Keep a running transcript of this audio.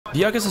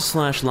The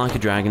Yakuza / Like a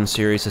Dragon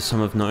series has some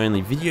of not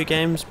only video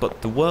games,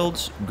 but the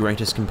world's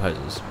greatest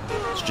composers.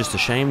 It's just a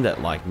shame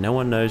that like no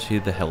one knows who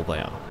the hell they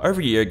are. Over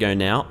a year ago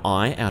now,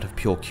 I, out of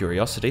pure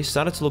curiosity,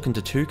 started to look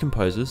into two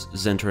composers,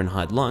 ZENTA and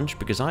Hidenori,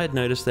 because I had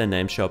noticed their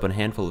names show up on a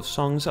handful of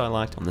songs I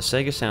liked on the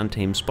Sega Sound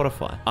Team's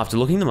Spotify. After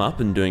looking them up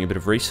and doing a bit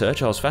of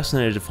research, I was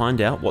fascinated to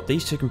find out what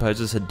these two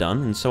composers had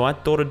done, and so I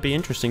thought it'd be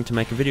interesting to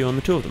make a video on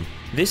the two of them.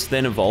 This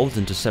then evolved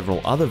into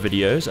several other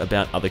videos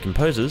about other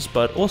composers,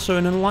 but also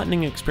an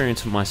enlightening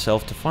experience for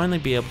myself to finally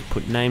be able to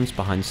put names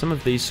behind some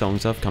of these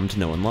songs I've come to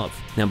know and love.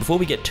 Now before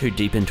we get too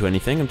deep into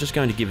anything, I'm just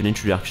going to give an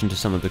introduction to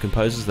some of the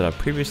composers that I've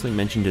previously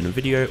mentioned in a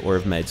video or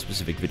have made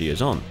specific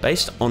videos on.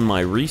 Based on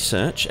my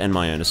research and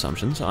my own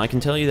assumptions, I can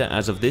tell you that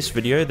as of this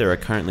video, there are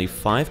currently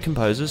 5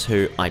 composers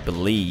who, I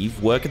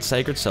believe, work at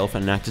Sega itself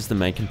and act as the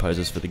main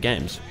composers for the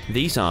games.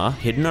 These are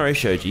Hidenori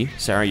Shoji,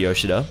 Sara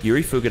Yoshida,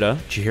 Yuri Fukuda,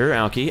 Chihiro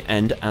Aoki,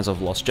 and, as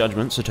of Lost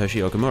Judgment,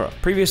 Satoshi Okamura.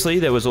 Previously,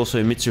 there was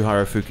also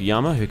Mitsuharu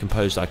Fukuyama, who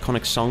composed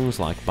iconic songs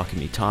like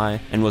Bakumi Tai,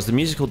 and was the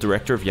musical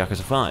director of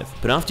Yakuza 5.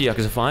 But after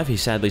Yakuza 5, he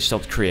sadly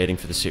stopped creating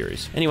for the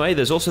series. Anyway,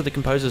 there's also the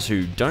composers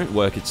who don't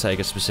work at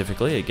Sega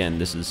specifically, again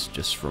this is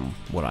just from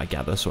what I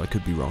gather so I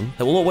could be wrong,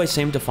 that will always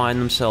seem to find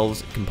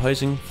themselves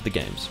composing for the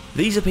games.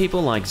 These are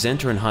people like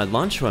ZENTA and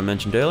Hidenori, who I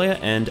mentioned earlier,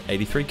 and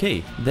 83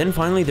 Key. Then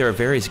finally there are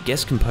various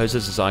guest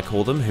composers, as I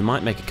call them, who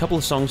might make a couple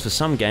of songs for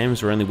some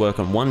games or only work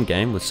on one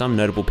game, with some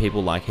notable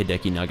people like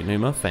Hideki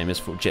Naganuma, famous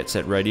for Jet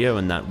Set Radio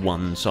and that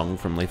one song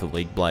from Lethal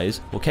League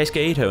Blaze, or Keisuke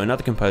Ito and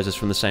other composers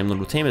from the same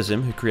little team as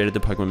him who created the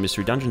Pokemon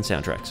Mystery Dungeon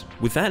soundtracks.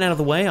 With that out of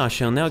the way, I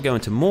shall now go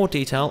into more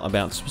detail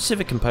about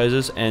specific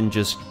composers and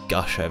just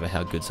gush over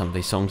how good some of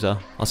these songs are.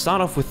 I'll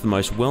start off with the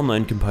most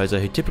well-known composer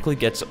who typically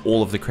gets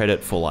all of the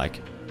credit for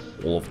like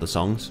all of the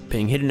songs,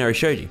 being Hidenori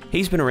Shoji.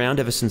 He's been around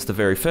ever since the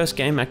very first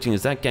game, acting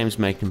as that game's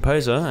main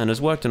composer, and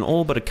has worked on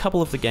all but a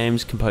couple of the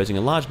games, composing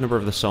a large number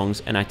of the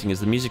songs and acting as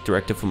the music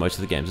director for most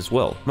of the games as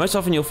well. Most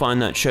often you'll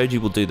find that Shoji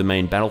will do the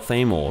main battle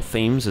theme or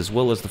themes as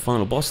well as the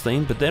final boss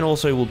theme, but then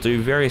also will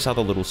do various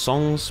other little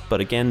songs,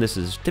 but again this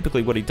is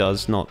typically what he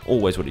does, not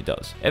always what he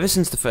does. Ever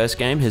since the first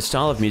game, his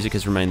style of music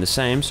has remained the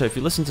same, so if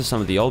you listen to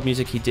some of the old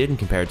music he did and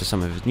compare it to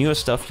some of his newer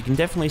stuff, you can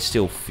definitely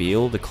still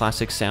feel the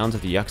classic sounds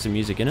of the Yakuza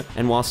music in it,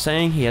 and while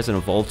saying he hasn't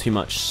evolved too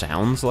much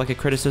sounds like a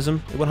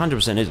criticism, it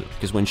 100% isn't,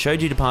 because when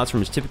Shoji departs from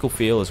his typical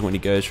feel is when he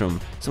goes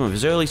from some of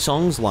his early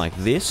songs like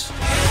this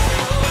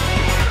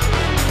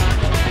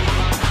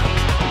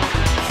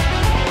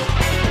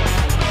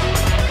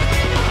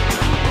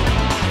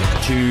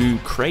to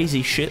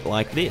crazy shit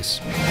like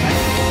this.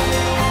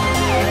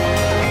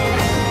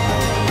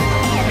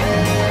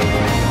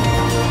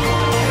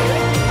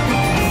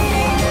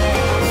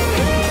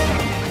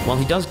 While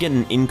he does get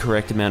an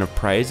incorrect amount of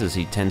praise, as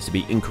he tends to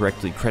be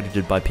incorrectly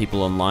credited by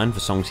people online for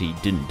songs he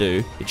didn't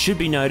do, it should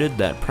be noted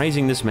that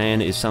praising this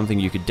man is something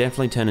you could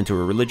definitely turn into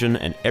a religion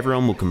and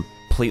everyone will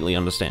completely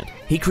understand.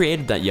 He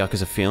created that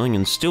Yakuza feeling,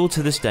 and still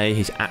to this day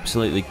he's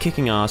absolutely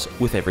kicking ass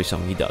with every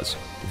song he does.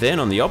 Then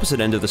on the opposite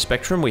end of the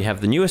spectrum we have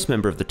the newest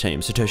member of the team,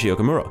 Satoshi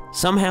Okamura.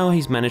 Somehow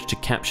he's managed to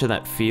capture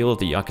that feel of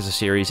the Yakuza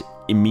series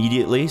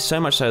immediately, so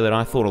much so that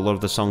I thought a lot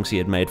of the songs he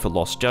had made for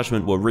Lost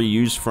Judgment were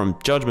reused from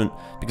Judgment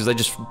because they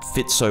just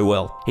fit so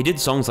well. He did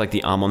songs like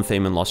the Amon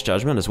theme in Lost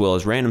Judgment, as well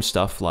as random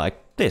stuff like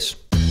this.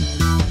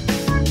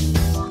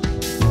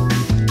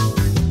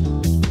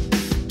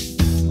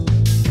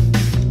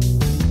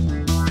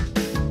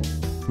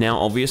 Now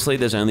obviously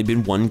there's only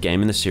been one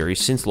game in the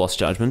series since Lost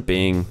Judgment,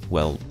 being,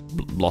 well,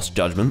 Lost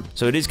Judgment,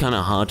 so it is kind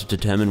of hard to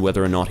determine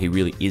whether or not he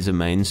really is a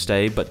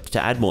mainstay, but to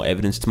add more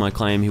evidence to my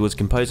claim, he was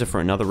composer for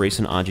another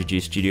recent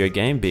RGG Studio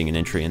game, being an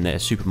entry in their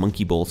Super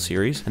Monkey Ball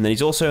series, and then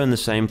he's also in the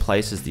same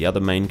place as the other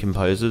main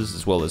composers,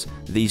 as well as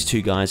these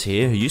two guys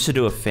here, who used to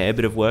do a fair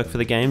bit of work for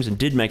the games and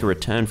did make a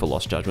return for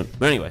Lost Judgment.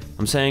 But anyway,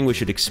 I'm saying we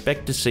should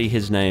expect to see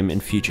his name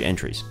in future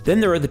entries. Then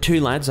there are the two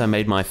lads I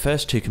made my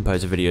first two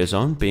composer videos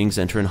on, being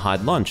ZENTA and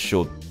Hidenori,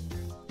 or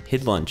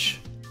Hidlunch.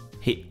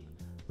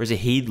 Or is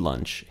it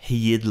Heedlunch?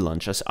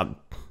 Heedlunch. I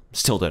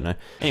still don't know.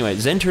 Anyway,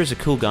 ZENTA is a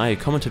cool guy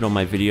who commented on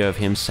my video of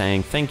him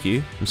saying thank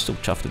you. I'm still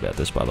chuffed about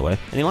this, by the way.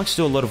 And he likes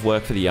to do a lot of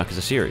work for the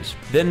Yakuza series.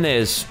 Then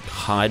there's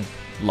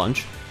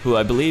Hidenori, who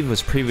I believe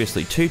was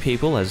previously two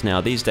people, as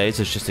now these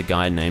days is just a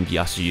guy named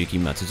Yasuyuki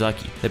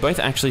Matsuzaki. They both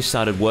actually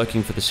started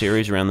working for the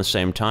series around the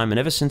same time, and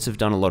ever since have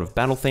done a lot of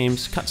battle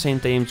themes, cutscene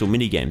themes, or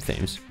minigame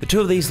themes. The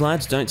two of these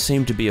lads don't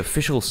seem to be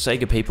official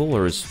Sega people,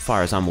 or as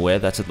far as I'm aware,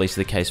 that's at least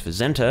the case for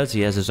ZENTA, as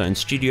he has his own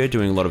studio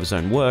doing a lot of his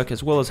own work,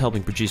 as well as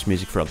helping produce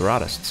music for other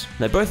artists.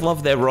 They both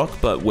love their rock,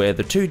 but where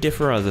the two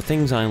differ are the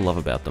things I love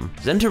about them.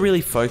 ZENTA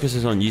really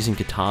focuses on using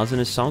guitars in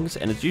his songs,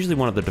 and it's usually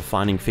one of the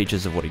defining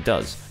features of what he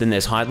does. Then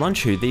there's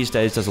Hidenori, who these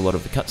days does a lot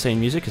of the cutscene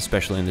music,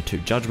 especially in the two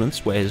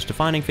Judgments, where his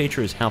defining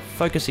feature is how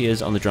focused he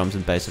is on the drums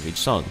and bass of each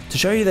song. To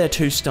show you their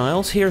two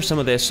styles, here are some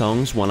of their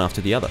songs, one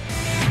after the other.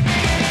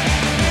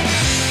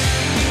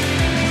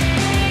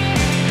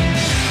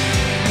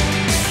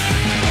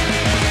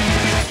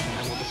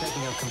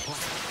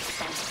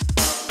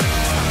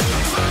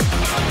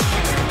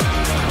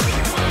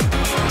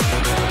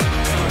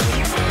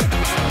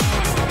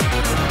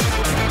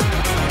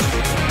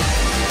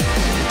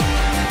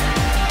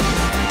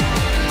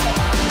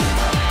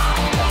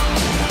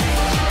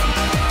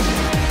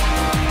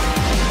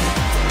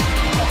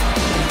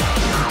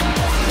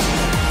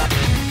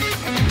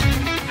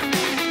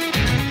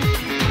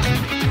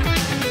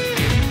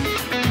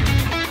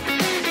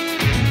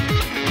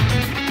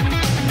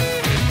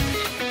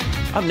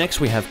 Up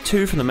next we have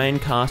two from the main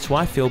cast who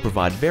I feel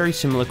provide very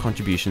similar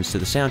contributions to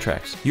the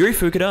soundtracks. Yuri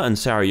Fukuda and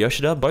Saru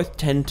Yoshida both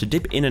tend to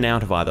dip in and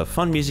out of either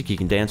fun music you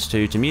can dance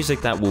to music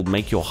that will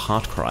make your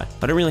heart cry.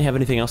 I don't really have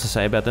anything else to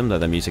say about them, though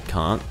their music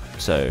can't,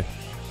 so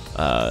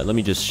let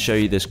me just show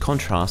you this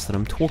contrast that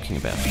I'm talking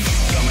about.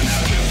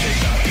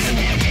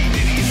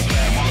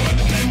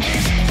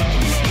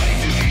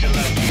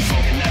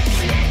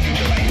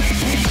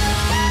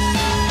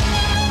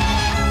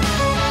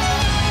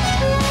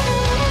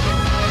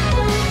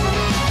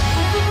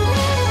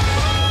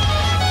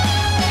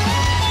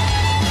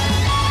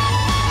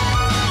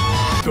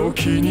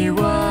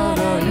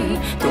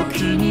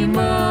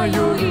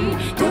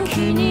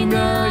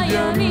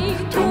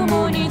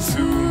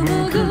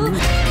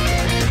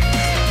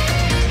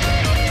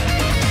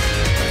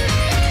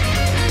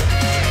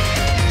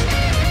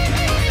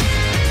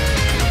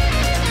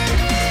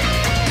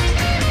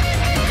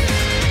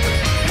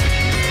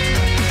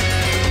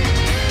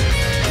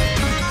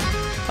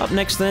 Up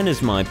next then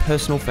is my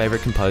personal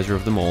favourite composer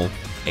of them all,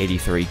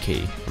 83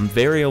 Key. I'm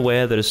very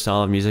aware that his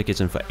style of music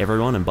isn't for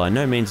everyone, and by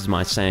no means is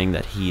my saying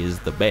that he is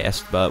the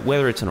best, but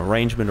whether it's an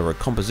arrangement or a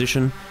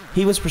composition,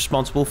 he was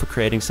responsible for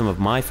creating some of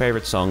my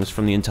favourite songs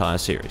from the entire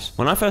series.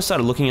 When I first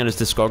started looking at his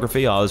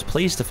discography, I was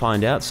pleased to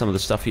find out some of the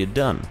stuff he had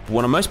done. But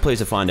what I'm most pleased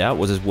to find out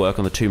was his work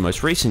on the two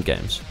most recent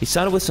games. He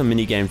started with some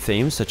minigame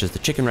themes, such as the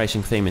chicken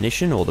racing theme in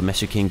Ishin or the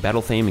Mesu King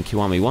battle theme in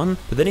Kiwami 1,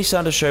 but then he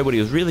started to show what he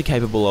was really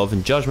capable of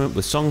in Judgment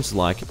with songs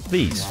like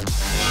these.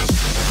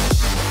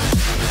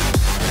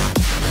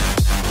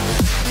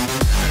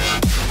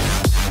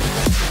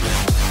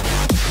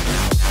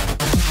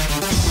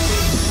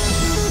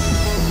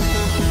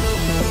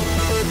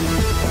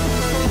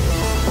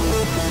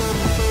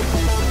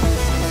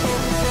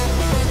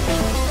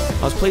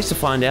 I was pleased to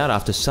find out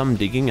after some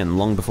digging and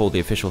long before the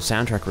official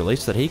soundtrack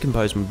release that he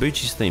composed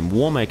Mabuchi's theme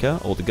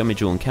Warmaker or the Gummy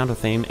Jewel Encounter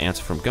theme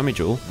Answer from Gummy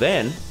Jewel.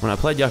 Then, when I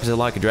played Yakuza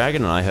Like a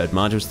Dragon and I heard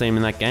Maju's theme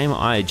in that game,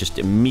 I just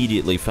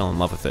immediately fell in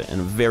love with it and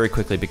it very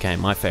quickly became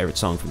my favourite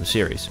song from the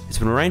series.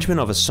 It's an arrangement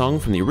of a song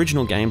from the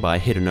original game by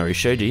Hidenori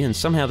Shoji, and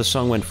somehow the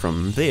song went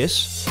from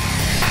this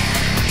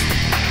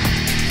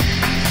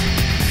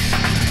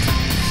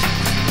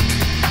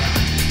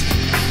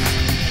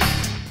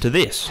to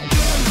this.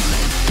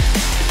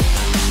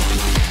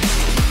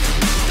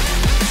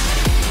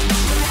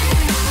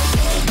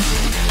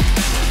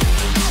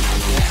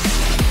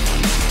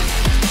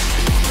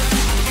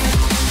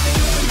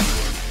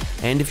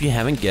 And if you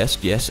haven't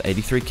guessed, yes,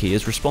 83 Key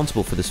is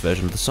responsible for this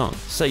version of the song.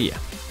 So yeah,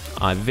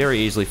 I very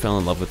easily fell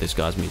in love with this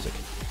guy's music.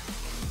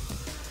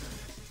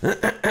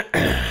 But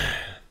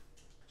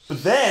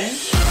then...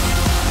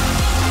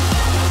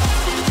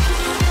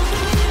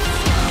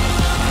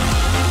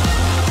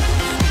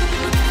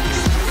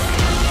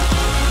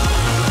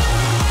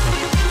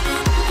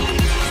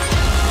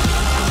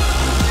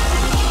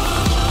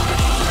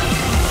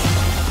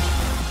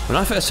 when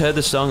I first heard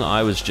this song,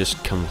 I was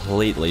just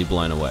completely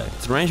blown away.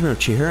 It's an arrangement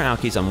of Chihiro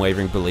Aoki's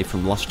Unwavering Belief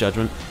from Lost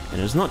Judgment, and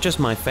it's not just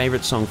my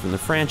favourite song from the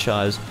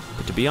franchise,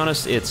 but to be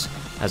honest, it's,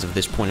 as of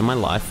this point in my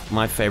life,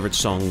 my favourite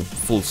song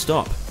full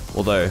stop.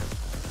 Although,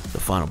 the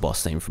final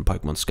boss theme from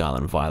Pokemon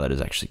Scarlet and Violet is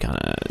actually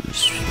kinda...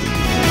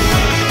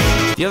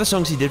 The other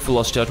songs he did for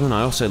Lost Judgment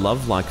I also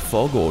love, like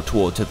Fog or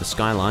Toward to the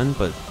Skyline,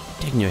 but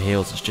Digging Your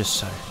Heels is just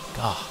so...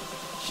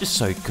 it's just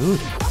so good.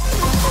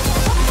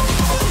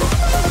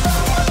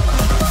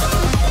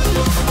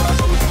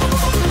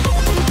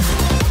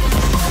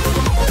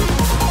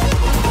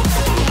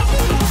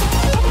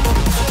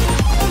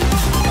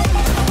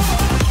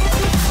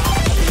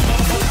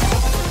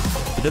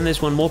 But then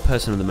there's one more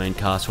person in the main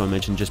cast who I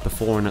mentioned just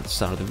before and at the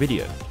start of the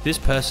video. This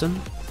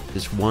person,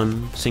 this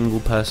one single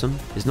person,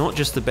 is not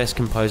just the best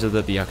composer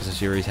that the Yakuza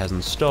series has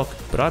in stock,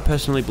 but I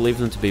personally believe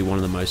them to be one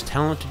of the most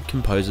talented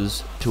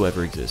composers to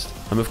ever exist.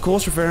 I'm of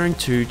course referring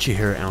to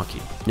Chihiro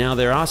Aoki. Now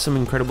there are some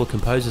incredible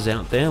composers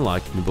out there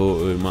like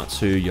Nobuo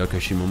Uematsu, Yoko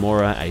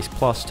Shimomura, Ace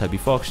Plus, Toby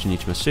Fox,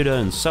 Junichi Masuda,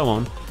 and so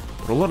on,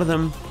 but a lot of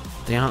them,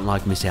 they aren't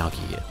like Miss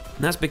Aoki here.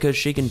 And that's because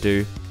she can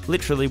do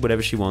literally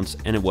whatever she wants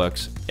and it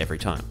works every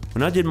time.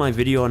 When I did my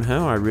video on her,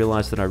 I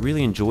realized that I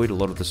really enjoyed a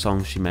lot of the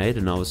songs she made,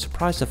 and I was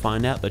surprised to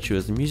find out that she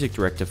was the music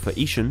director for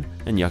Ishin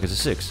and Yakuza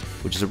 6,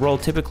 which is a role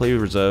typically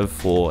reserved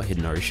for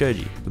Hidenori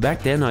Shoji. But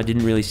back then I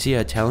didn't really see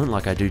her talent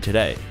like I do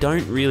today.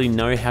 Don't really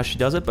know how she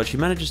does it, but she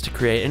manages to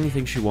create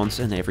anything she wants,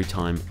 and every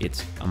time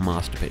it's a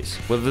masterpiece.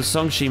 Whether the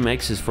song she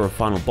makes is for a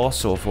final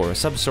boss or for a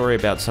sub-story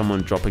about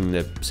someone dropping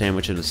their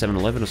sandwich at a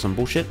 7-Eleven or some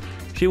bullshit,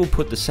 she will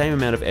put the same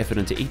amount of effort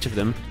into each of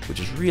them, which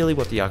is really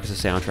what the Yakuza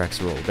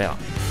soundtracks are all about.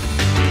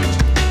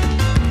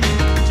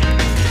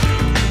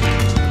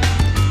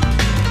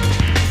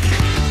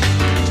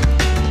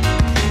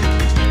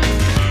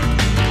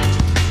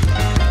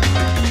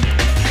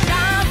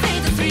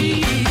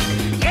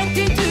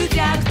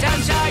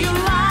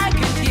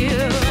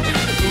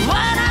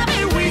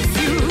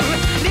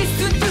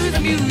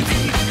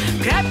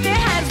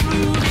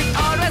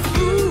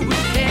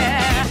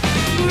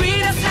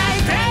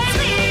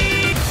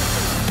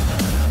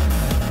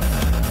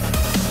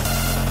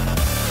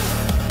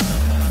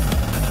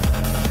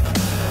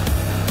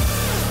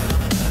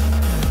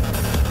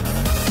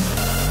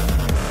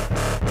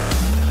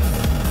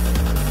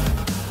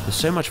 There's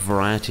so much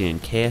variety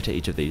and care to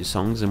each of these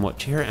songs, and what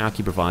Chihiro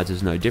Aoki provides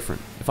is no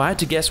different. If I had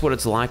to guess what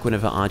it's like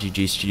whenever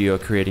RGG Studio are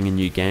creating a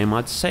new game,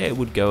 I'd say it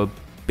would go a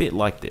bit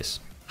like this.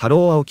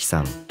 Hello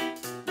Aoki-san.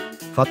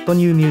 What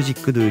new music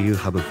do you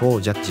have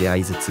for Judge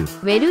Eyes 2?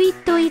 Well,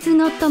 it is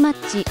not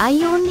much. I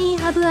only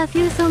have a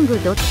few songs.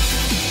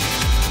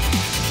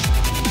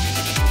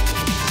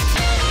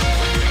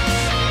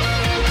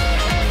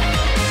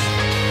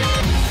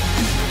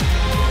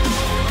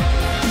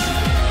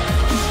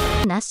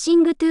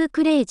 Nothing too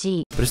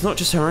crazy. But it's not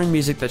just her own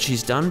music that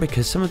she's done,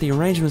 because some of the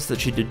arrangements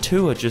that she did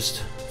too are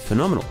just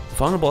phenomenal. The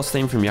final boss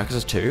theme from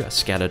Yakuza 2, A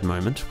Scattered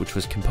Moment, which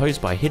was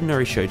composed by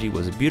Hidenori Shoji,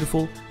 was a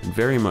beautiful and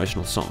very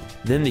emotional song.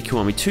 Then the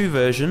Kiwami 2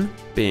 version,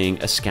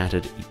 being A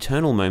Scattered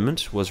Eternal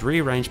Moment, was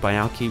rearranged by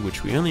Aoki,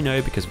 which we only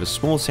know because of a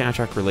small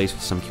soundtrack release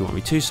with some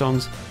Kiwami 2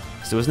 songs,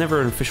 so there was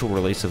never an official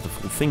release of the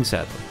full thing,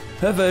 sadly.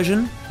 Her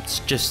version, it's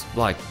just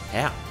like,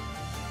 how?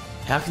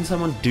 How can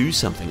someone do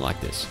something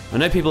like this? I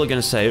know people are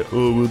going to say,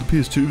 oh, well, the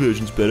PS2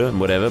 version's better and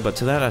whatever, but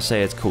to that I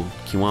say it's called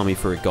Kiwami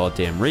for a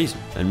goddamn reason.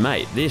 And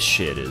mate, this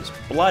shit is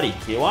bloody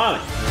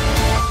Kiwami.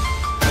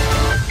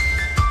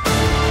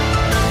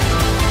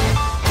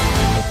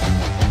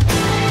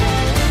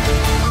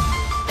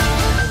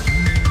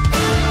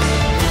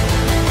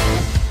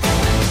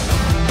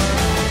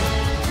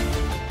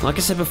 Like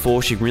I said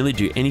before, she can really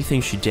do anything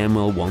she damn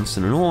well wants,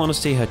 and in all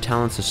honesty, her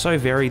talents are so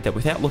varied that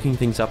without looking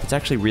things up, it's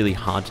actually really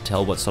hard to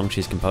tell what song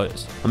she's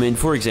composed. I mean,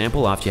 for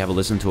example, after you have a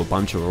listen to a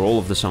bunch or all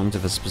of the songs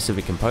of a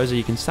specific composer,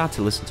 you can start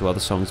to listen to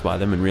other songs by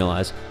them and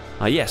realize,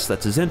 ah yes,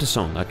 that's a ZENTA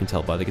song, I can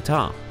tell by the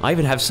guitar. I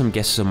even have some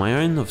guesses of my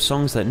own of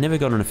songs that never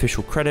got an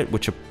official credit,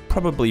 which are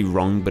probably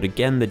wrong, but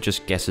again, they're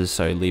just guesses,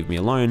 so leave me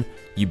alone,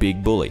 you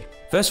big bully.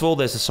 First of all,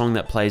 there's a song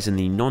that plays in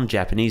the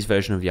non-Japanese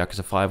version of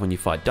Yakuza 5 when you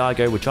fight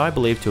Daigo, which I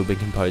believe to have been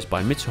composed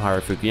by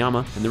Mitsuharu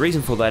Fukuyama, and the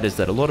reason for that is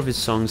that a lot of his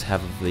songs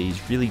have these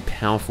really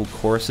powerful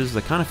choruses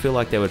that kind of feel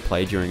like they would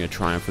play during a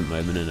triumphant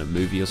moment in a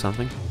movie or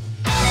something.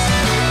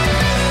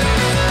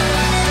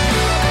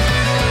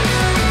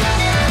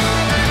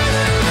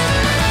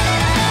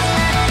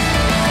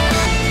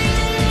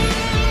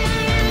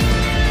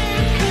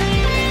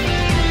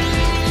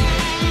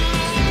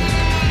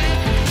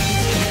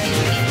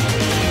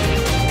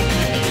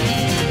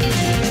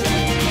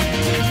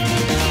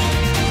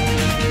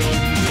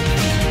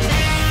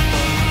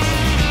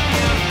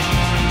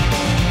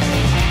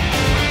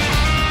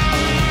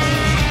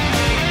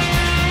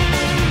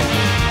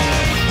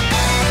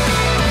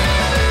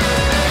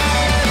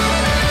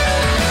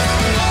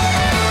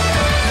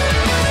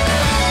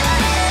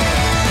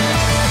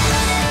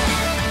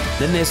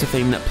 Then there's a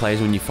theme that plays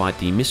when you fight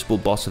the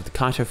missable boss of the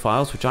Kaito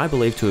Files, which I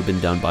believe to have been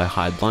done by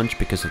Hyde Lunch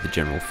because of the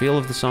general feel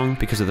of the song,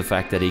 because of the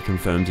fact that he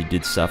confirmed he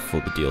did stuff for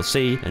the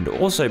DLC, and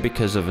also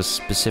because of a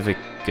specific,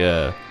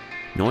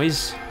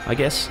 noise, I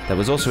guess, that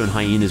was also in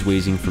Hyenas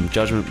Wheezing from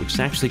Judgment, which is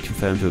actually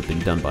confirmed to have been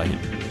done by him.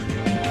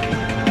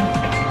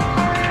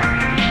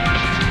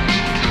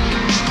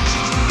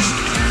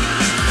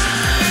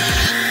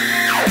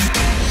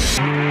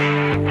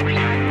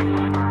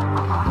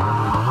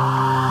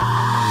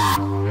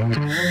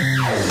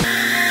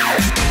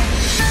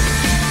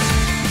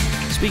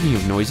 Speaking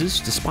of noises,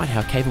 despite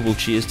how capable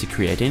she is to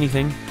create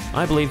anything,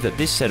 I believe that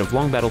this set of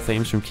long battle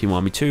themes from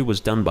Kiwami 2 was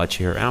done by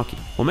Chihiro Aoki.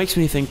 What makes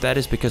me think that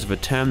is because of a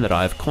term that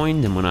I've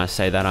coined, and when I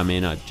say that I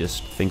mean I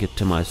just think it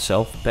to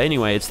myself. But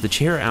anyway, it's the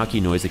Chihiro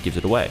Aoki noise that gives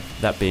it away,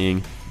 that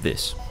being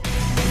this.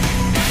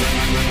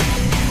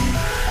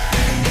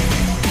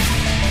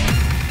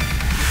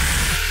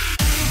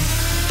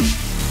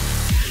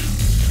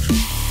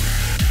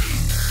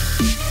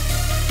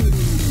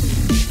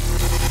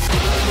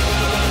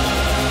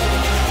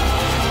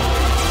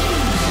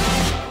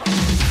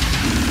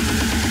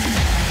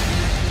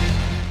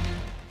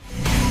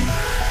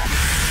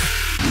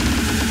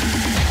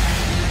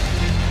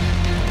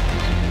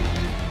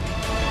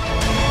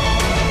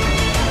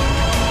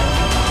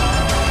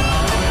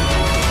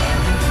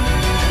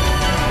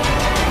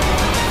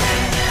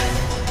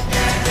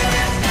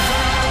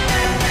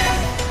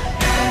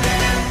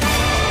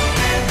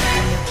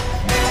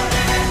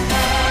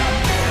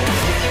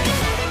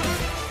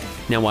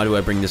 Now why do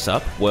I bring this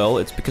up? Well,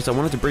 it's because I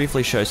wanted to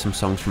briefly show some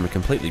songs from a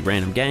completely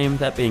random game,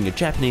 that being a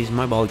Japanese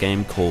mobile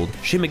game called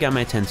Shin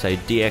Megami Tensei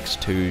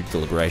DX2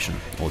 Deliberation,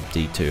 or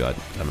D2, I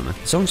don't know.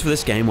 The songs for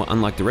this game were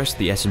unlike the rest of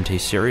the SMT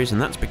series,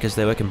 and that's because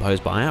they were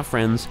composed by our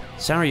friends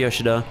Saru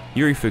Yoshida,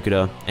 Yuri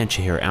Fukuda, and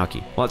Chihiro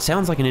Aoki. While it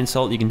sounds like an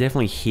insult, you can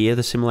definitely hear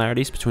the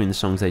similarities between the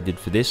songs they did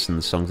for this and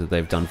the songs that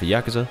they've done for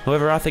Yakuza.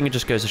 However, I think it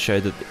just goes to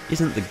show that it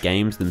isn't the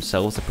games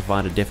themselves that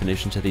provide a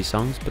definition to these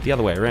songs, but the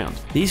other way around.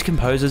 These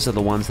composers are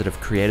the ones that have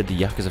created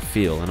the Yakuza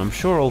feel, and I'm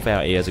sure all of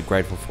our ears are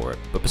grateful for it.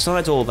 But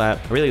besides all that,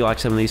 I really like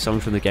some of these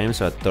songs from the game,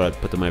 so I thought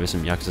I'd put them over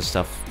some Yakuza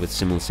stuff with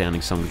similar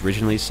sounding songs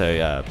originally,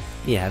 so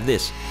yeah, have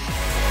this.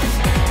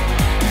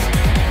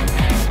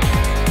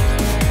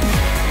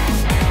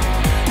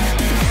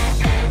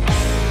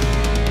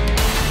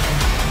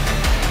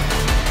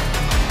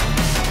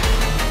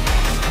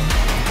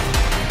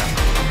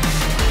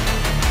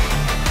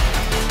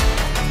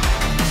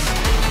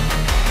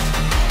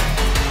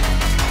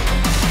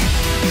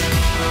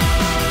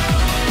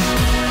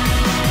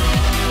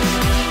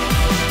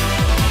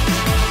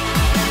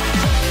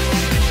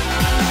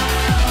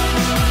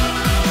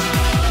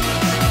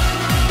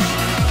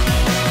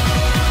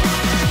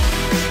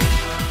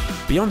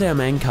 Beyond our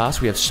main cast,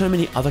 we have so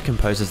many other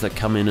composers that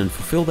come in and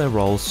fulfill their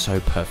roles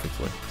so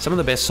perfectly. Some of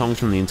the best songs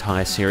from the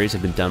entire series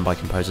have been done by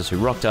composers who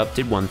rocked up,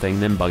 did one thing,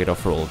 then buggered off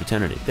for all of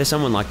eternity. There's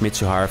someone like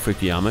Mitsuhara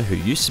Fukuyama, who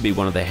used to be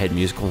one of their head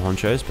musical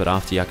honchos, but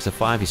after Yakuza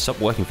 5 he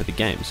stopped working for the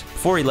games.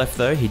 Before he left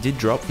though, he did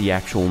drop the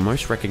actual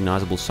most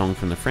recognizable song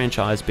from the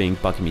franchise, being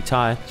Bakimi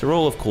Tai, so we're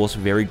all of course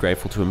very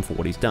grateful to him for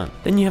what he's done.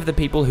 Then you have the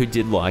people who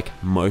did like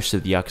most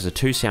of the Yakuza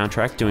 2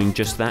 soundtrack, doing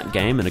just that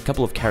game and a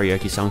couple of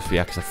karaoke songs for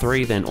Yakuza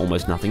 3, then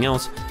almost nothing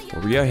else,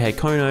 or Ryohei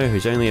Kono,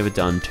 who's only ever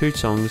done 2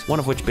 songs, one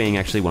of which being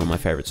actually one of my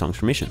favorite songs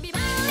from Ishin.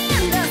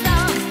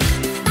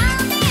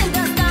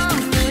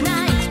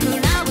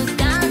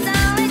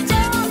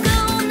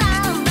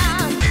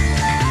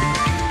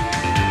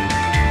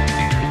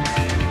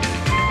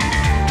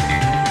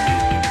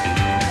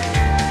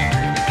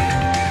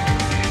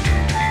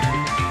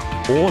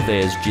 Or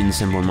there's Jin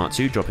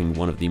Senbonmatsu dropping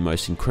one of the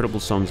most incredible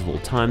songs of all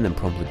time, then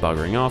promptly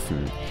buggering off,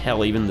 and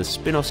hell, even the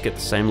spin-offs get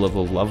the same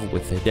level of love,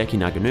 with Hideki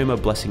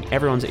Naganuma blessing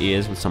everyone's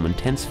ears with some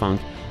intense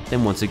funk,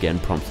 then once again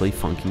promptly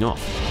funking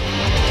off.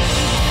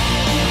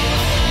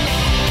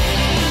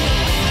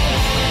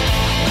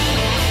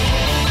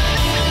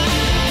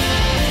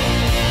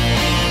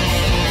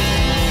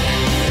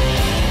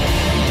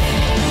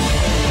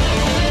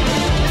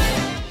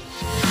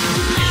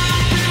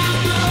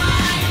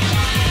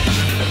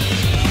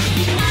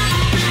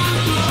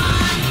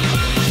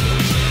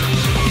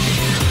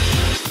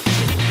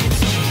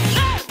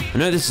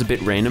 I know this is a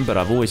bit random, but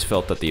I've always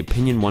felt that the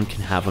opinion one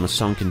can have on a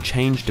song can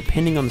change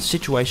depending on the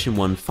situation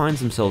one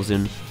finds themselves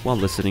in while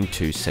listening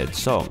to said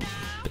song.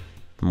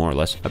 More or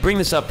less. I bring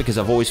this up because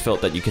I've always felt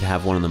that you could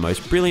have one of the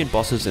most brilliant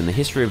bosses in the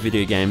history of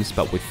video games,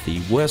 but with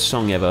the worst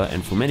song ever,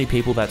 and for many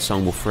people that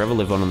song will forever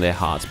live on in their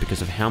hearts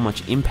because of how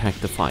much impact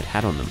the fight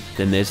had on them.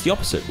 Then there's the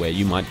opposite, where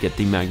you might get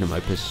the magnum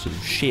opus of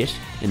shit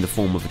in the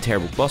form of a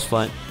terrible boss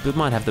fight, but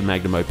might have the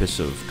magnum opus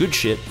of good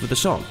shit for the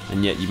song,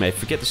 and yet you may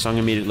forget the song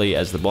immediately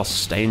as the boss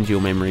stains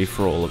your memory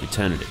for all of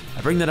eternity.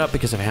 I bring that up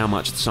because of how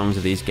much the songs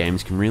of these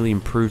games can really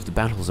improve the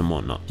battles and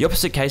whatnot. The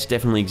opposite case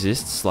definitely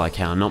exists, like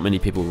how not many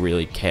people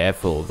really care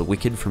for the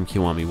Wicked from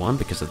Kiwami 1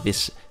 because of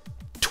this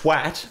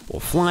twat, or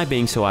Fly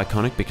being so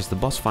iconic because the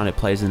boss fight it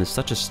plays in is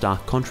such a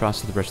stark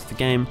contrast to the rest of the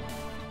game,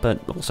 but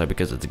also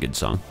because it's a good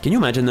song. Can you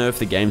imagine though if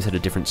the games had a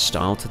different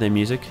style to their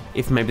music?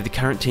 If maybe the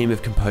current team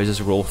of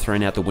composers were all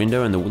thrown out the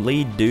window and the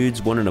lead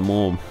dudes wanted a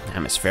more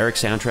atmospheric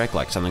soundtrack,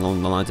 like something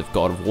along the lines of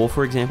God of War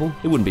for example?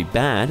 It wouldn't be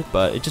bad,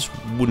 but it just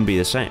wouldn't be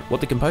the same.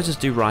 What the composers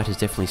do right is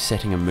definitely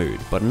setting a mood,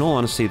 but in all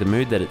honesty the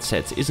mood that it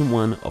sets isn't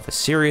one of a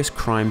serious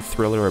crime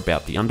thriller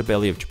about the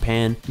underbelly of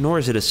Japan, nor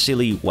is it a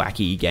silly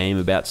wacky game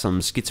about some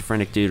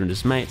schizophrenic dude and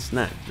his mates.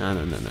 No.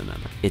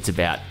 It's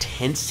about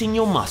tensing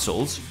your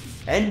muscles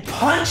and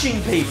punching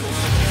people!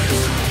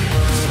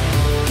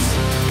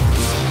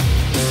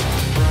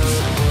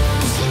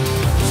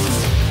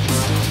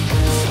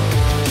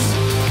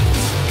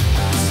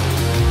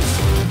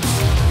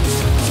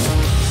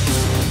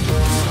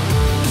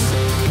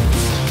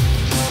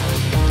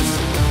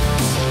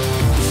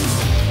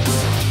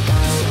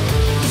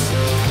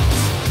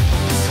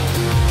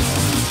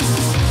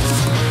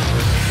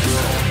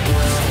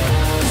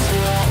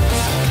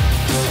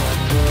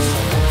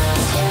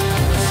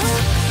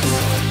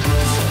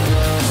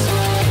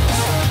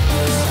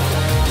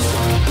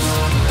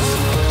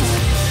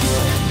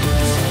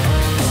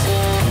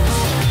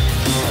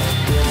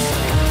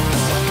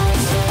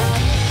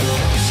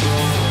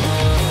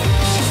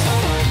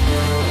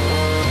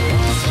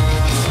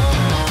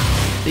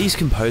 These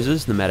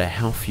composers, no matter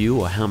how few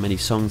or how many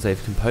songs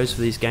they've composed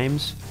for these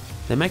games,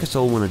 they make us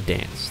all want to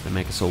dance, they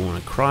make us all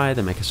want to cry,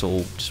 they make us all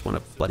just want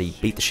to bloody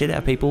beat the shit out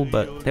of people,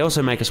 but they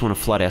also make us want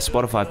to flood our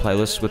Spotify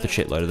playlists with a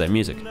shitload of their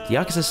music. The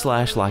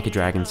Yakuza / Like a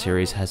Dragon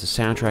series has a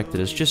soundtrack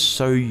that is just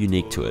so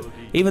unique to it.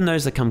 Even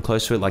those that come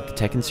close to it like the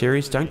Tekken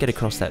series don't get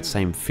across that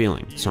same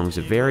feeling. The songs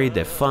are varied,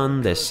 they're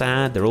fun, they're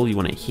sad, they're all you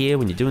want to hear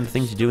when you're doing the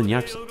things you do in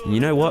Yakuza. And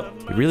you know what?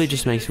 It really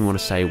just makes me want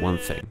to say one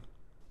thing.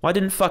 Why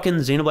didn't fucking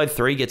Xenoblade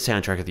 3 get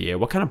soundtrack of the year?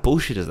 What kind of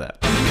bullshit is that?